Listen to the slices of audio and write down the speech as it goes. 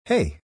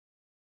Hey,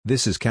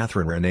 this is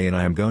Catherine Renee and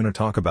I am going to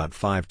talk about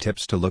 5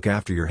 tips to look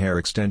after your hair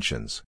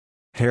extensions.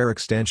 Hair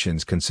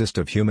extensions consist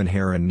of human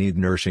hair and need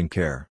nourishing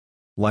care.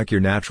 Like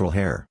your natural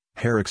hair,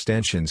 hair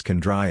extensions can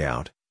dry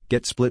out,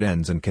 get split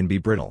ends and can be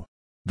brittle.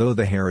 Though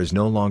the hair is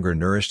no longer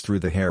nourished through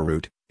the hair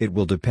root, it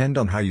will depend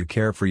on how you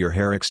care for your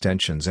hair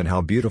extensions and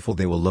how beautiful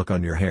they will look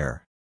on your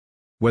hair.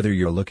 Whether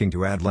you're looking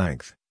to add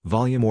length,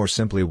 volume or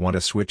simply want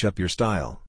to switch up your style,